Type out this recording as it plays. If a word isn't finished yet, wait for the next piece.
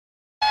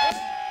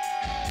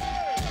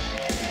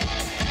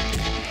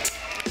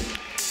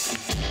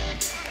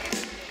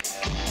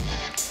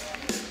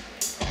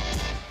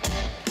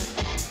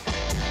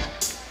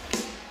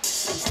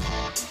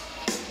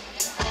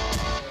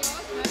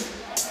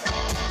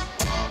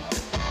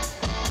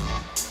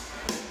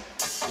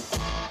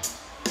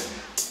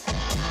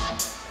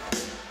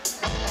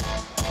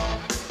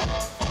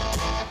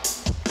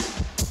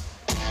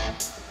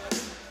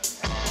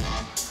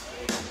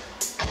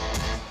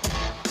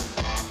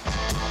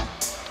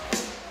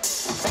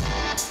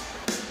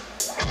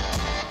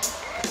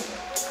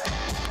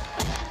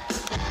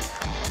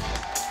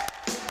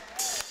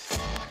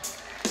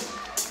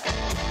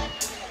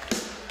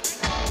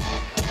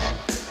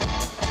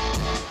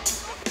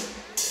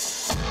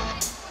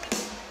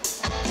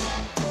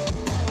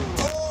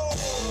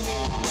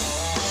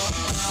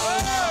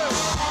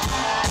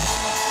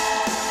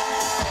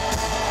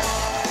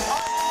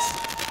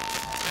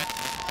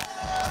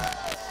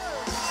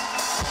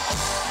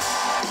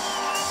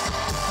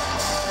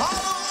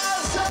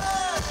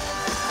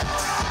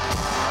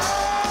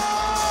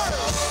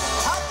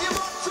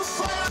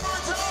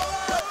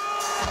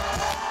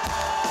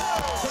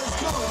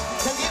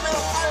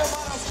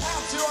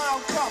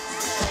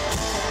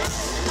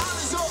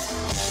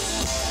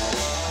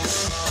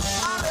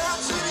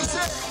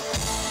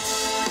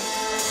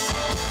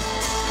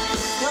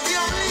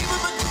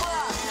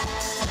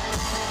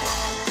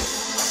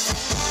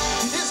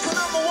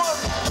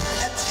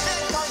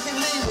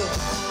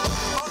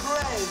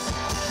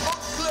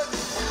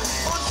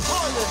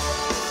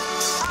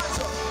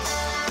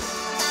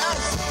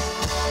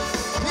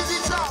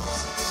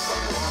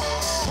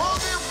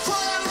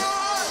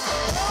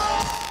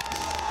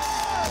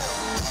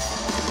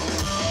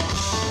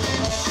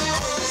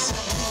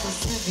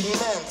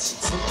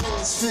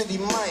zumindest für die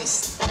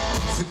meisten.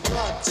 Für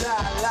Gott,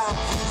 Allah,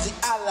 wie sie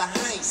alle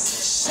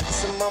heißen.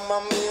 Scheiße,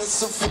 Mama, mir ist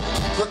so viel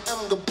Liebe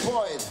im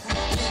Gebäude.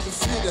 Liebe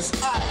für das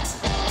Alte,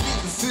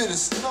 Liebe für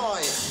das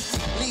Neue.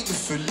 Liebe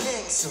für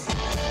links und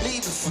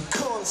Liebe für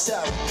Kunst,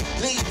 aber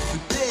Liebe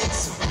für dich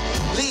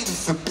und Liebe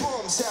für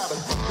Bums, aber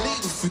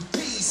Liebe für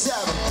dies,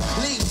 aber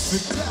Liebe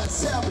für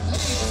das, aber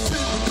Liebe für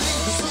die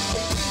Liebe, so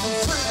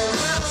Liebe für den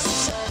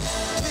Rest.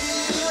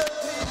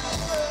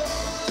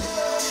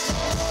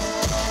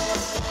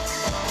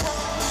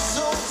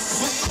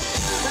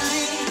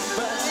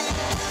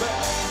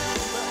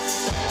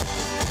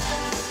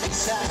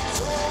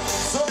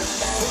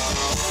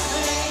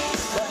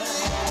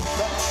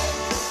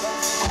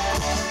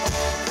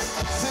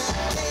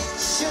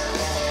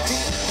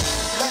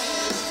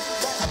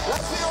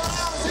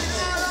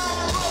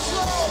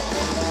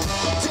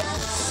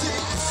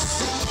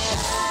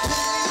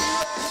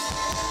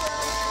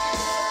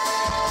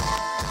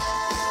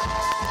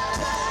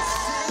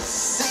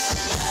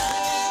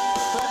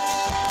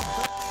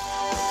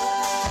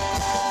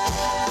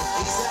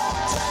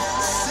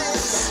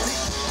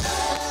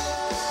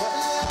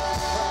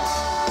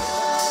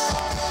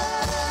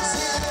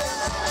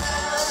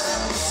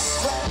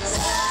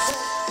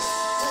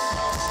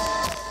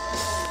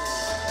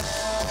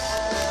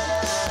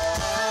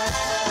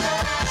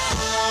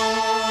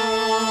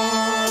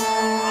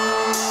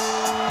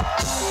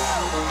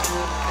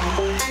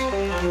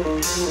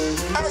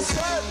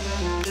 Essen!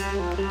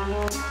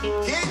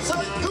 Geht's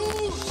euch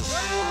gut?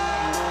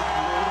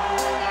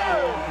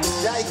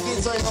 Ja, ich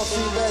geht's euch noch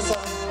viel besser.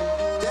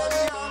 Denn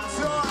wir haben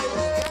für euch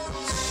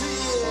ganz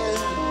viel.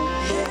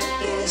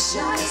 Hippie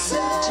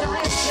Scheiße,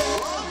 Scheiße.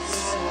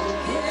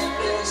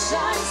 Hippie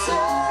Scheiße.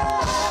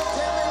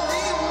 Denn wir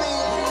lieben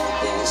ihn.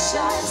 Hippie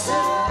Scheiße,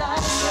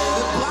 Scheiße.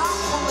 Wir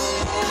brauchen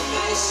ihn.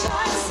 Hippie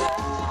Scheiße.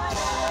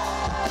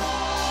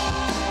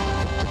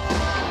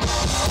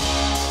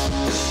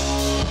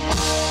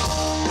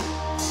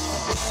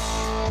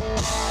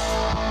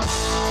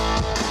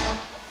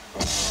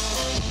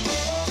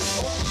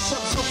 Ich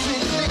hab so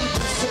viel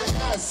Liebe für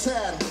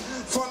Essen.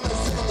 Von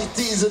Essen ich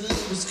diese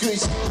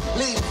Liebesküche.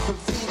 Liebe für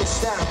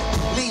Widerstand,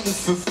 Liebe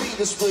für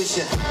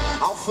Widersprüche.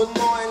 Auch für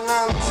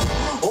Neuland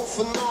und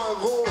für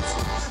Neurot.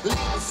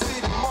 Liebe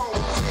für die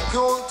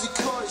Mauerklicke und die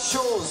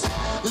Kolchos.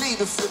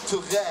 Liebe für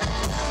Tourette,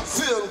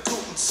 für einen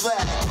guten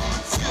Zweck.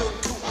 Für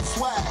einen guten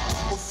Swag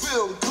und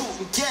für einen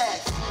guten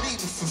Gag.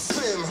 Liebe für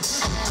Film,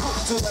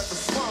 guckt oder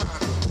gefahren.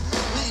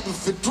 Liebe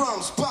für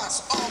Drums, Bass.